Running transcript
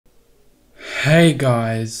Hey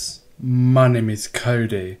guys, my name is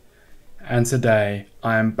Cody, and today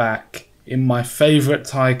I am back in my favourite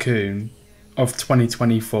Tycoon of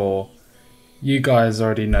 2024. You guys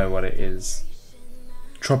already know what it is.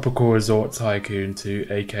 Tropical Resort Tycoon 2,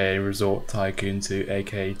 aka Resort Tycoon 2,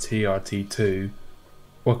 aka TRT2.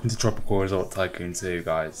 Welcome to Tropical Resort Tycoon 2,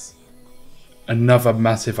 guys. Another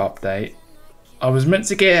massive update. I was meant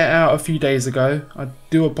to get it out a few days ago. I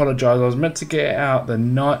do apologise. I was meant to get it out the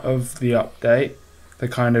night of the update, the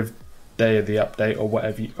kind of day of the update, or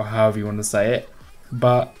whatever, or however you want to say it.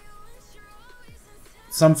 But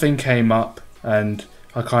something came up, and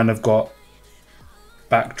I kind of got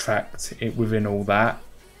backtracked within all that.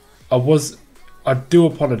 I do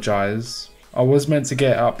apologise. I was meant to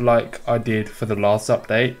get it up like I did for the last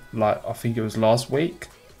update, like I think it was last week.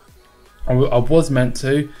 I was meant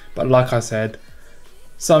to, but like I said,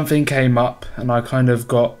 something came up and I kind of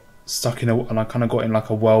got stuck in and I kind of got in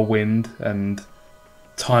like a whirlwind and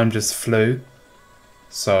time just flew.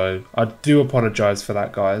 So I do apologise for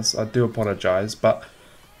that, guys. I do apologise. But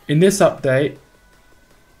in this update,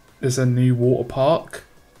 there's a new water park.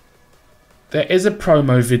 There is a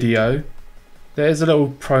promo video. There is a little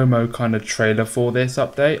promo kind of trailer for this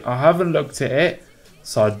update. I haven't looked at it,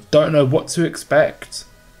 so I don't know what to expect.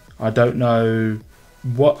 I don't know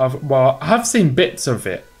what well, I have seen bits of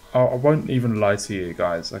it. I won't even lie to you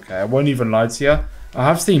guys, okay? I won't even lie to you. I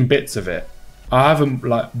have seen bits of it. I haven't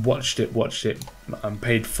like watched it and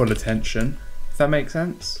paid full attention, if that makes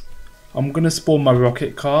sense. I'm going to spawn my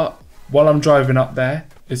rocket cart. While I'm driving up there,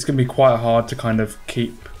 it's going to be quite hard to kind of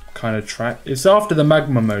keep track. It's after the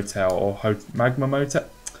Magma Motel or Magma Motel.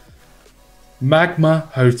 Magma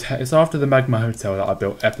Hotel. It's after the Magma Hotel that I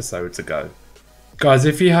built episodes ago. Guys,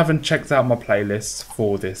 if you haven't checked out my playlist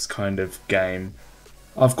for this kind of game,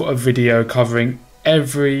 I've got a video covering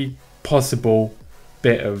every possible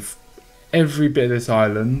bit of this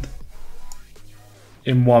island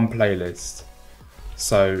in one playlist.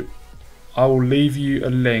 So I will leave you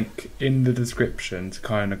a link in the description to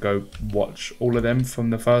kind of go watch all of them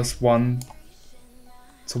from the first one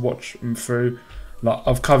to watch them through. Like,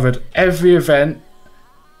 I've covered every event,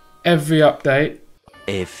 every update.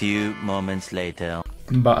 A few moments later.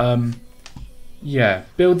 But yeah,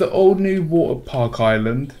 build the all new water park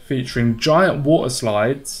island featuring giant water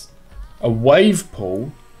slides, a wave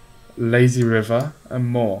pool, lazy river and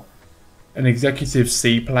more. An executive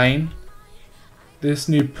seaplane. This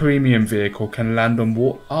new premium vehicle can land on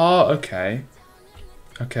water. Oh, okay.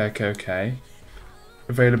 Okay.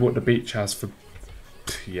 Available at the beach house for...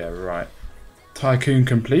 Yeah, right. Tycoon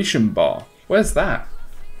completion bar. Where's that?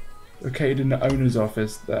 Located in the owner's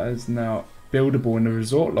office that is now buildable in the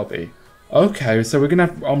resort lobby. Okay, so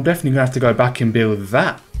I'm definitely gonna have to go back and build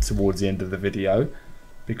that towards the end of the video,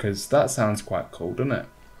 because that sounds quite cool, doesn't it?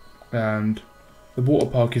 And the water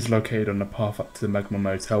park is located on the path up to the Magma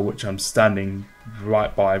Motel, which I'm standing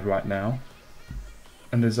right by right now,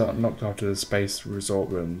 and is unlocked after the space resort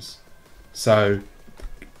rooms. So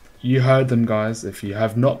you heard them, guys. If you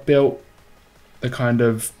have not built the kind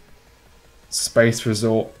of space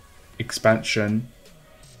resort expansion,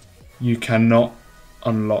 you cannot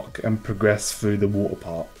unlock and progress through the water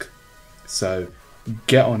park. So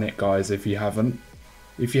get on it, guys, if you haven't.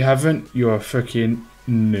 If you haven't, you're a freaking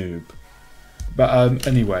noob. But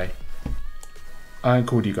anyway, I ain't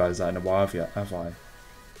called you guys that in a while, have I?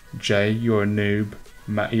 Jay, you're a noob.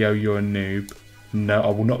 Matteo, you're a noob. No, I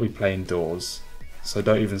will not be playing doors, so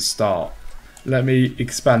don't even start. Let me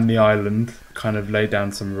expand the island, kind of lay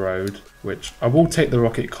down some road, which I will take the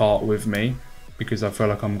rocket cart with me because I feel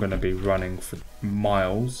like I'm going to be running for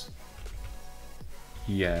miles.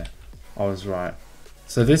 Yeah, I was right.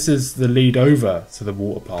 So this is the lead over to the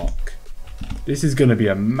water park. This is going to be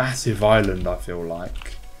a massive island, I feel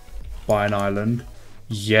like. By an island.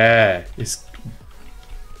 Yeah,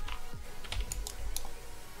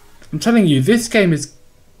 I'm telling you, this game is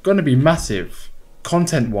going to be massive.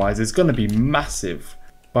 Content-wise, it's going to be massive.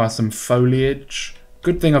 Buy some foliage.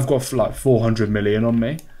 Good thing I've got for like 400 million on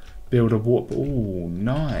me. Build a water... Ooh,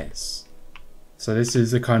 nice. So this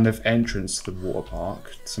is the kind of entrance to the water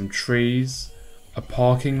park. Some trees. A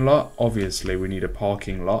parking lot. Obviously, we need a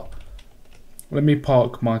parking lot. Let me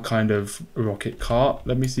park my kind of rocket cart.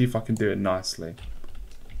 Let me see if I can do it nicely.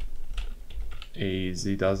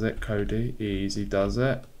 Easy does it, Cody. Easy does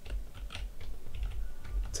it.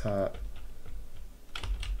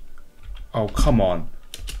 Oh, come on.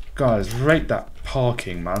 Guys, rate that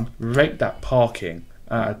parking, man. Rate that parking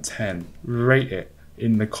out of 10. Rate it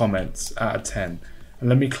in the comments out of 10. And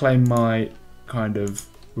let me claim my kind of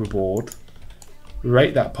reward.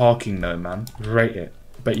 Rate that parking though, man. Rate it.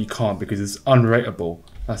 But you can't because it's unrateable.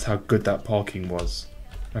 That's how good that parking was.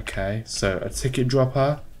 Okay, so a ticket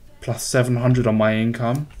dropper, plus 700 on my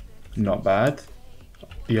income. Not bad.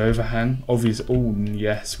 The overhang, obvious. Oh,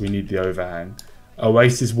 yes, we need the overhang.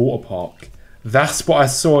 Oasis Waterpark. That's what I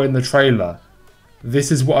saw in the trailer.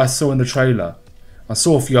 This is what I saw in the trailer. I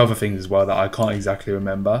saw a few other things as well that I can't exactly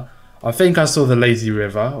remember. I think I saw the lazy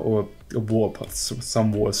river or a water,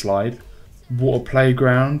 some water slide. Water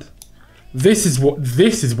playground. This is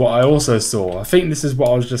what I also saw. I think this is what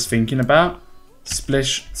I was just thinking about.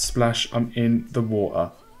 Splish, splash, I'm in the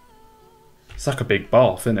water. It's like a big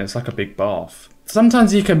bath, isn't it? It's like a big bath.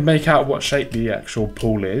 Sometimes you can make out what shape the actual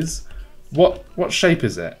pool is. What shape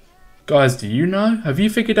is it? Guys, do you know? Have you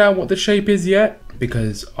figured out what the shape is yet?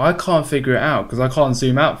 Because I can't figure it out because I can't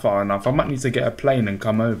zoom out far enough. I might need to get a plane and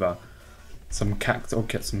come over. Or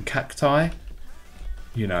get some cacti.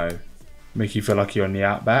 You know, make you feel like you're on the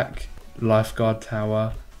outback. Lifeguard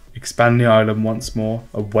tower. Expand the island once more.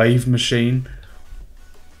 A wave machine.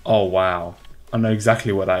 Oh, wow. I know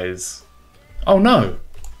exactly what that is. Oh, no.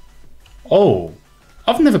 Oh.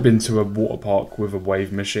 I've never been to a water park with a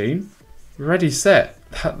wave machine. Ready, set.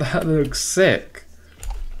 That looks sick.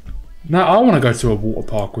 Now I want to go to a water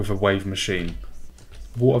park with a wave machine.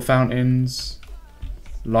 Water fountains.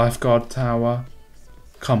 Lifeguard tower.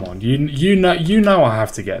 Come on, you know I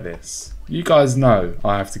have to get this. You guys know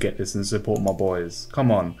I have to get this and support my boys.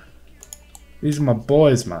 Come on. These are my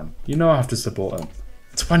boys, man. You know I have to support them.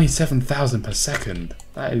 27,000 per second.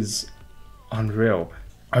 That is unreal.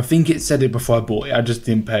 I think it said it before I bought it. I just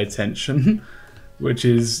didn't pay attention, which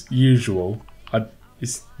is usual.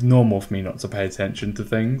 It's normal for me not to pay attention to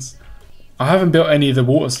things. I haven't built any of the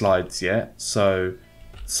water slides yet, so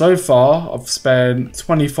far I've spent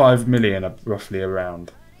 25 million roughly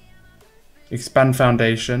around. Expand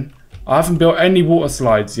foundation. I haven't built any water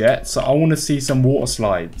slides yet, so I want to see some water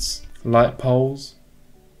slides. Light poles,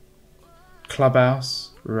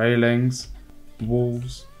 clubhouse, railings,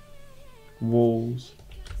 walls,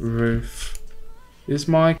 roof. Is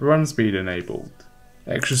my run speed enabled?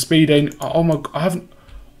 Extra speed ain't. Oh my! I haven't.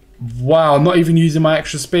 Wow! I'm not even using my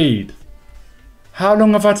extra speed. How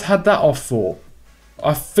long have I had that off for?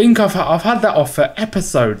 I think I've had that off for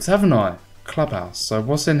episodes, haven't I? Clubhouse. So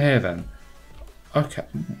what's in here then? Okay.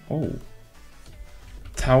 Oh.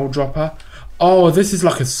 Towel dropper. Oh, this is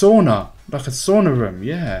like a sauna. Like a sauna room.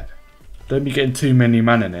 Yeah. Don't be getting too many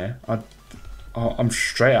man in here. I'm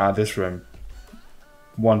straight out of this room.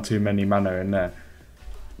 One too many mana in there.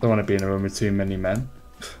 Don't want to be in a room with too many men.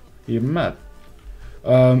 You're mad.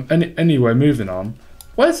 Anyway, moving on.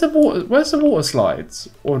 Where's the water slides?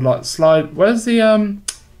 Or like slide? Where's the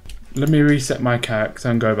Let me reset my character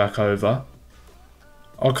and go back over.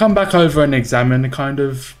 I'll come back over and examine the kind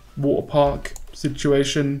of water park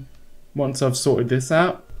situation once I've sorted this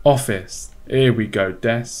out. Office. Here we go.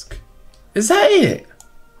 Desk. Is that it?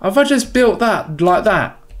 Have I just built that like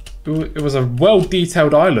that? It was a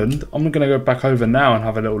well-detailed island. I'm going to go back over now and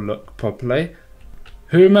have a little look properly.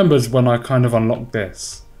 Who remembers when I kind of unlocked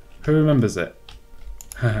this? Who remembers it?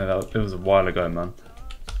 It was a while ago, man.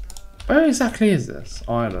 Where exactly is this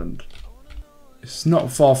island? It's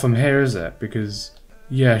not far from here, is it? Because,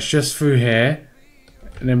 yeah, it's just through here.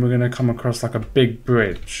 And then we're going to come across like a big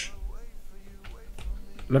bridge.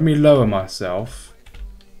 Let me lower myself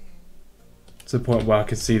to the point where I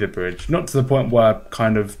can see the bridge. Not to the point where I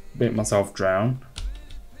kind of make myself drown.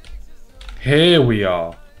 Here we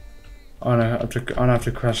are. I don't have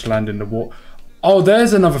to crash land in the water. Oh,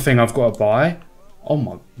 there's another thing I've got to buy. Oh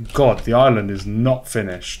my god, the island is not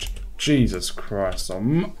finished. Jesus Christ.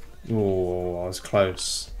 Oh, I was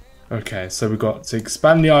close. Okay, so we've got to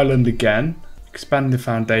expand the island again. Expand the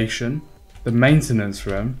foundation. The maintenance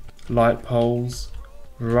room. Light poles.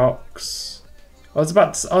 Rocks. I was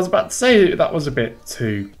about to say that was a bit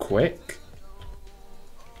too quick.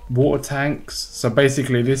 Water tanks. So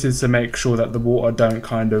basically this is to make sure that the water don't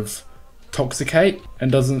kind of toxicate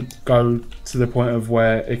and doesn't go to the point of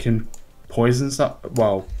where it can poison stuff.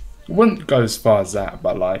 Well, it wouldn't go as far as that,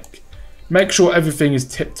 but like make sure everything is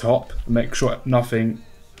tip top. Make sure nothing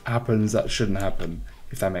happens that shouldn't happen,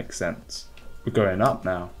 if that makes sense. We're going up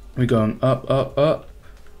now. We're going up, up, up,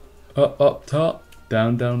 up, up, top.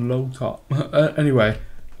 Down, down, low, top. Anyway,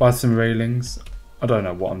 buy some railings. I don't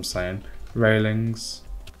know what I'm saying. Railings.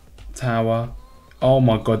 Tower. Oh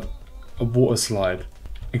my god. A water slide.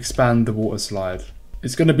 Expand the water slide.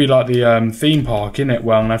 It's going to be like the theme park, innit?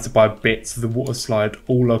 Where I'm going to have to buy bits of the water slide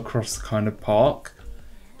all across the kind of park.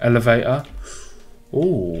 Elevator.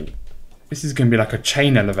 Ooh. This is going to be like a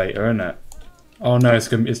chain elevator, isn't it? Oh no,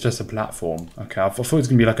 it's just a platform. Okay, I thought it was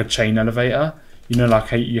going to be like a chain elevator. You know,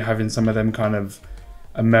 like you have in some of them kind of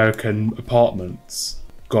American apartments.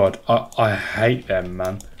 God, I hate them,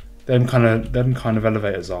 man. Them kind of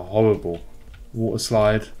elevators are horrible. Water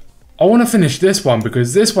slide. I want to finish this one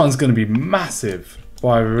because this one's going to be massive.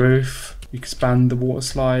 Buy a roof. Expand the water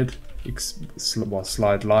slide.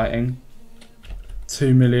 Slide lighting.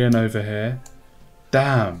 2 million over here.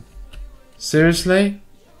 Damn. Seriously?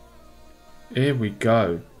 Here we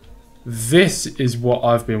go. This is what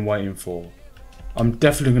I've been waiting for. I'm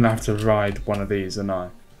definitely going to have to ride one of these, aren't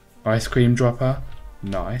I? Ice cream dropper.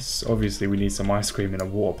 Nice. Obviously, we need some ice cream in a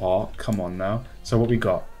water park. Come on now. So what we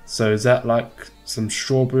got? So is that like some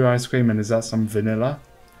strawberry ice cream and is that some vanilla?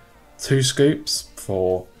 2 scoops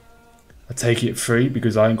for, I take it free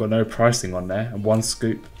because I ain't got no pricing on there. And 1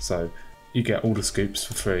 scoop. So you get all the scoops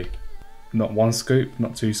for free. Not 1 scoop,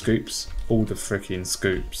 not 2 scoops. All the freaking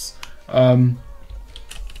scoops.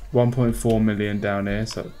 1.4 million down here.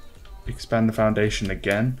 So expand the foundation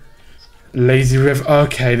again. Lazy river.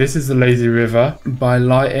 Okay, this is the lazy river. By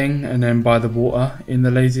lighting and then by the water in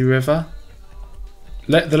the lazy river.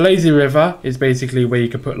 The lazy river is basically where you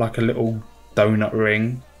can put like a little donut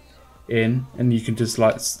ring in and you can just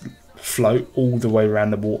like float all the way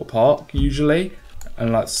around the water park usually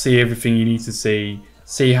and like see everything you need to see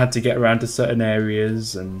how to get around to certain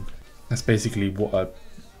areas, and that's basically what a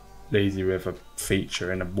lazy river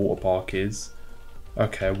feature in a water park is.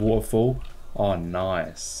 Okay, waterfall. Oh,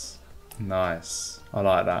 nice. Nice. I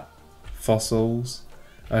like that. Fossils.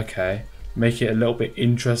 Okay. Make it a little bit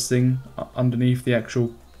interesting underneath the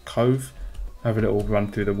actual cove. Have a little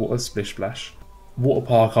run through the water. Splish splash. Water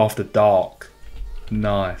park after dark.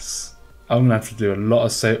 Nice. I'm gonna have to do a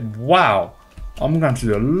lot of wow. I'm gonna have to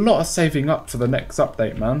do a lot of saving up for the next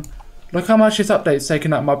update, man. Look how much this update's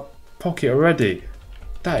taken out of my pocket already.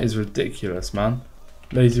 That is ridiculous, man.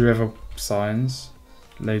 Lazy river signs.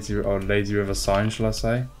 Lazy river sign, shall I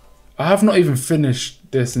say? I have not even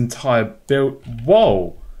finished this entire build.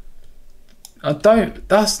 Whoa!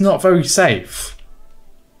 That's not very safe.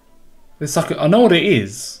 It's like, I know what it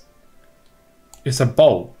is. It's a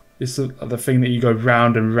bowl. It's the thing that you go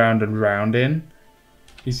round and round and round in.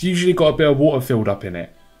 It's usually got a bit of water filled up in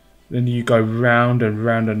it. Then you go round and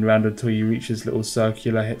round and round until you reach this little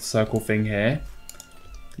circle thing here.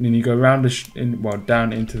 And then you go round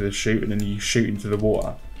down into the chute and then you shoot into the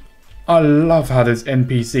water. I love how this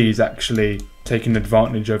NPC is actually taking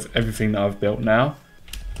advantage of everything that I've built now.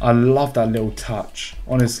 I love that little touch.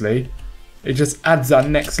 Honestly, it just adds that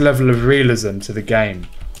next level of realism to the game.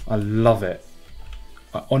 I love it.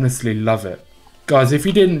 I honestly love it. Guys, if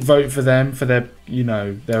you didn't vote for them for their,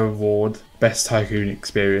 their award, Best Tycoon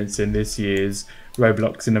Experience in this year's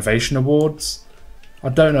Roblox Innovation Awards, I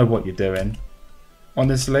don't know what you're doing.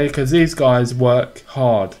 Honestly, because these guys work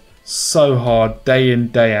hard. So hard, day in,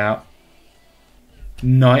 day out.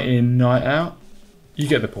 Night in, night out. You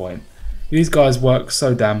get the point. These guys work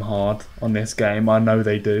so damn hard on this game. I know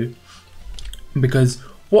they do. Because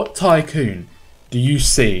what Tycoon do you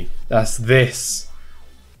see that's this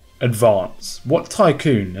advanced? What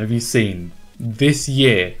Tycoon have you seen this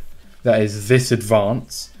year that is this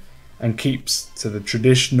advanced and keeps to the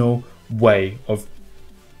traditional way of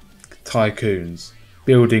Tycoons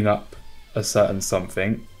building up a certain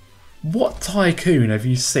something? What Tycoon have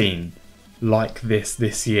you seen like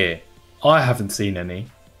this year? I haven't seen any.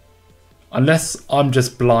 Unless I'm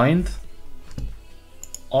just blind,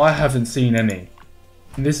 I haven't seen any.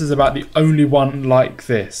 And this is about the only one like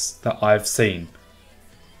this that I've seen.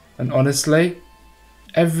 And honestly,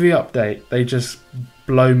 every update, they just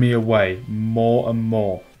blow me away more and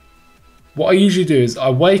more. What I usually do is I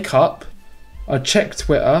wake up, I check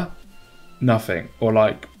Twitter, nothing. Or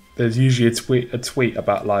like, there's usually a tweet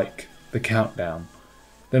about like the countdown.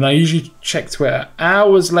 Then I usually check Twitter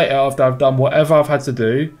hours later after I've done whatever I've had to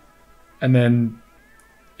do. And then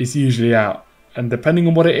it's usually out. And depending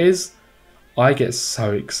on what it is, I get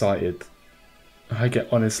so excited. I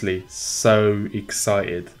get honestly so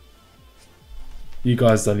excited. You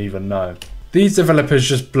guys don't even know. These developers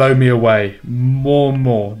just blow me away more and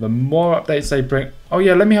more. The more updates they bring. Oh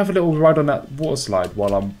yeah, let me have a little ride on that water slide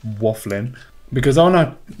while I'm waffling. Because I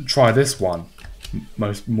want to try this one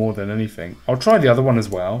more than anything. I'll try the other one as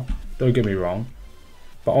well. Don't get me wrong.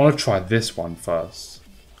 But I want to try this one first.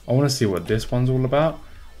 I want to see what this one's all about.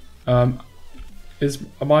 Am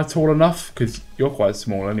I tall enough? Because you're quite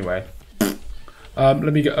small anyway. Let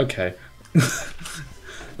me go. Okay.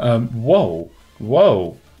 Whoa.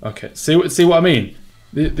 Okay. See what I mean?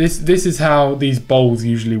 This is how these bowls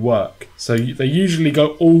usually work. So they usually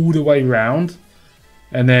go all the way round,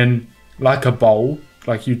 and then like a bowl,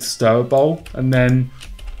 like you'd stir a bowl, and then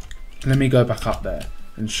let me go back up there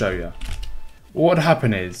and show you. What would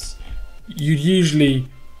happen is you'd usually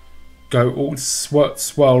go all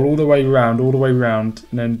swirl all the way round,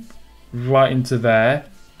 and then right into there.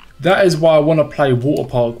 That is why I want to play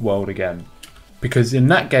Waterpark World again, because in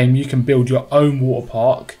that game you can build your own water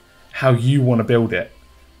park how you want to build it.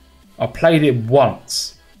 I played it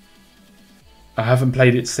once. I haven't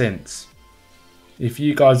played it since. If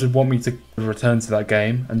you guys would want me to return to that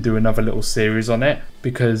game and do another little series on it,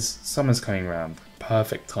 because summer's coming around,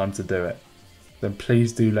 perfect time to do it, then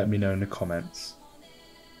please do let me know in the comments.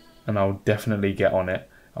 And I'll definitely get on it.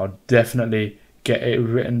 I'll definitely get it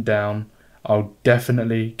written down. I'll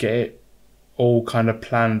definitely get it all kind of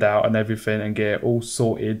planned out and everything and get it all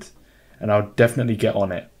sorted. And I'll definitely get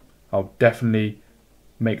on it. I'll definitely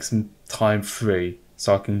make some time free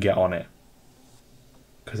so I can get on it.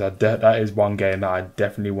 Because that is one game that I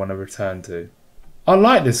definitely want to return to. I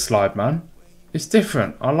like this slide, man. It's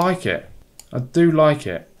different. I like it. I do like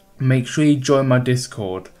it. Make sure you join my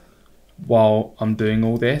Discord while I'm doing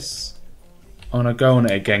all this. I'm going to go on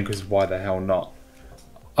it again because why the hell not?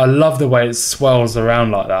 I love the way it swirls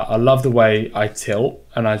around like that. I love the way I tilt.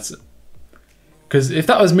 Because if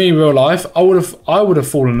that was me in real life, I would have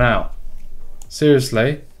fallen out.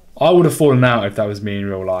 Seriously. I would have fallen out if that was me in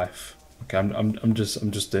real life. Okay, I'm just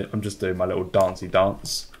doing my little dancey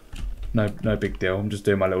dance. No big deal. I'm just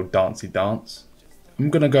doing my little dancey dance. I'm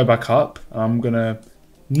gonna go back up. I'm gonna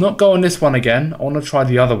not go on this one again. I want to try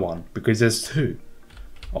the other one because there's two.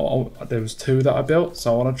 There was two that I built,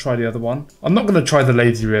 so I want to try the other one. I'm not gonna try the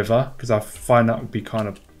lazy river because I find that would be kind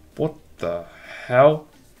of what the hell.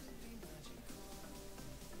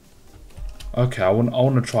 Okay, I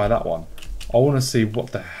want to try that one. I want to see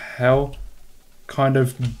what the hell kind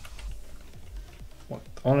of.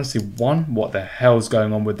 I want to see what the hell's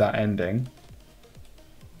going on with that ending.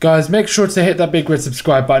 Guys, make sure to hit that big red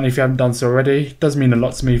subscribe button if you haven't done so already. It does mean a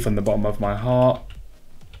lot to me from the bottom of my heart.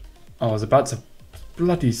 I was about to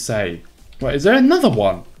bloody say. Wait, is there another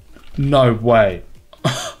one? No way.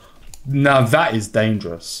 Now that is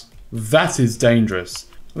dangerous. That is dangerous.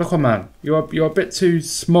 Look, man, you're a bit too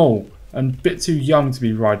small and a bit too young to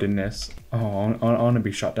be riding this. Oh, I want to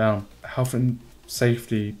be shut down. Health and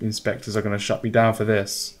safety inspectors are going to shut me down for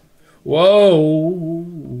this.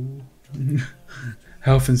 Whoa.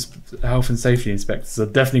 Health and safety inspectors are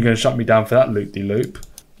definitely going to shut me down for that loop-de-loop.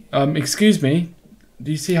 Excuse me.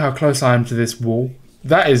 Do you see how close I am to this wall?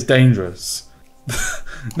 That is dangerous.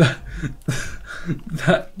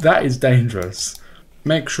 that is dangerous.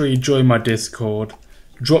 Make sure you join my Discord.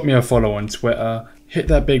 Drop me a follow on Twitter. Hit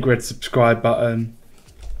that big red subscribe button.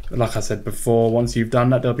 Like I said before, once you've done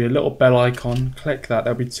that, there'll be a little bell icon. Click that.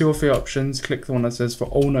 There'll be 2 or 3 options. Click the one that says for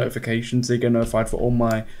all notifications so you get notified for all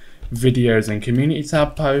my videos and community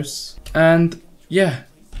tab posts. And yeah,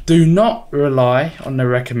 do not rely on the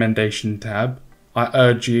recommendation tab. I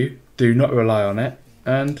urge you, do not rely on it.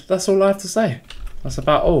 And that's all I have to say. That's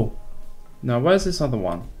about all. Now, where's this other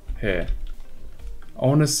one? Here. I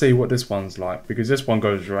want to see what this one's like because this one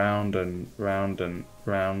goes round and round and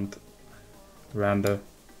round a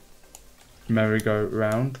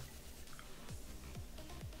merry-go-round.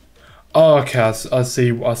 Oh, okay, I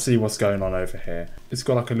see what's going on over here. It's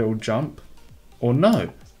got like a little jump. Or no,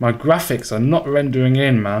 my graphics are not rendering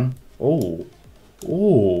in, man. Oh,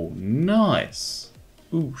 nice.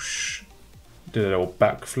 Oosh. Did a little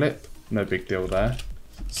backflip. No big deal there.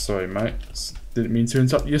 Sorry, mate. Didn't mean to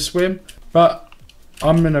interrupt your swim. But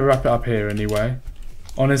I'm going to wrap it up here anyway.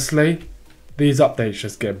 Honestly, these updates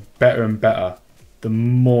just get better and better the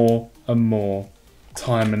more and more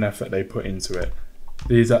time and effort they put into it.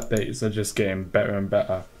 These updates are just getting better and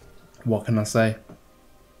better. What can I say?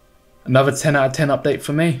 Another 10 out of 10 update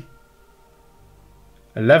for me.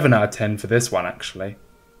 11 out of 10 for this one, actually.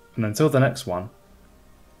 And until the next one,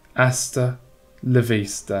 hasta la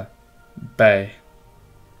vista, bay.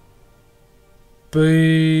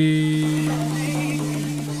 Bye.